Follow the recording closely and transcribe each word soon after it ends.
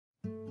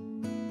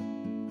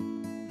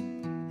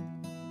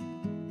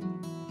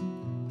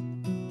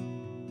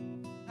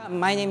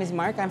My name is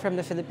Mark. I'm from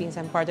the Philippines.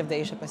 I'm part of the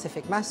Asia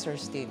Pacific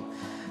Masters team.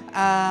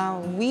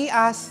 We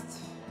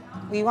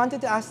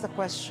wanted to ask the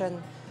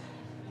question,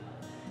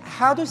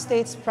 how do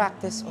states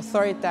practice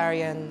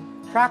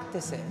authoritarian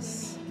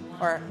practices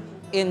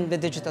in the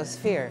digital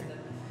sphere?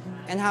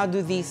 And how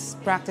do these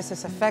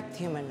practices affect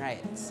human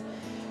rights?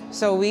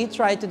 So we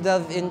try to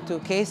delve into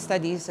case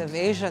studies of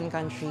Asian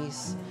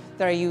countries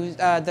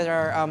that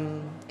are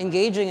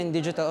engaging in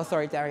digital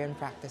authoritarian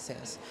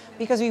practices,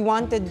 because we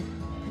wanted.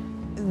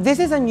 This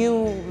is a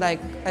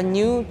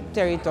new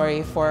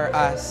territory for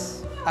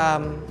us.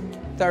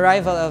 The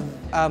arrival of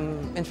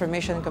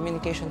information and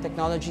communication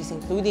technologies,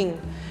 including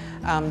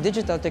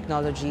digital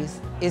technologies,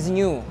 is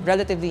new,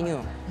 relatively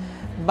new.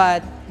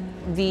 But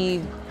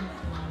the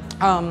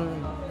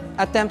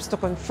attempts to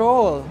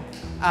control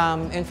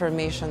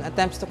information,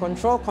 attempts to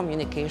control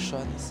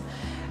communications,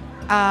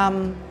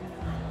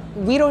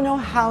 we don't know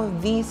how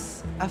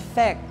these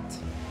affect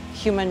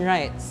human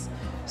rights.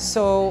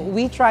 So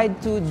we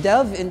tried to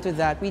delve into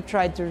that. We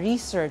tried to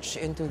research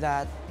into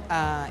that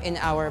in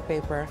our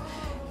paper.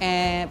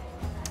 And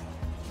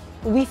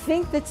we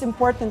think it's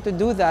important to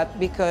do that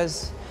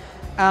because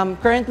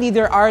currently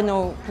there are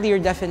no clear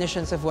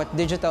definitions of what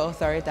digital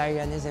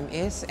authoritarianism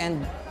is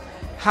and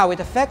how it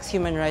affects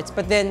human rights.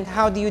 But then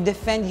how do you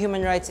defend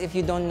human rights if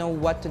you don't know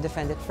what to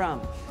defend it from?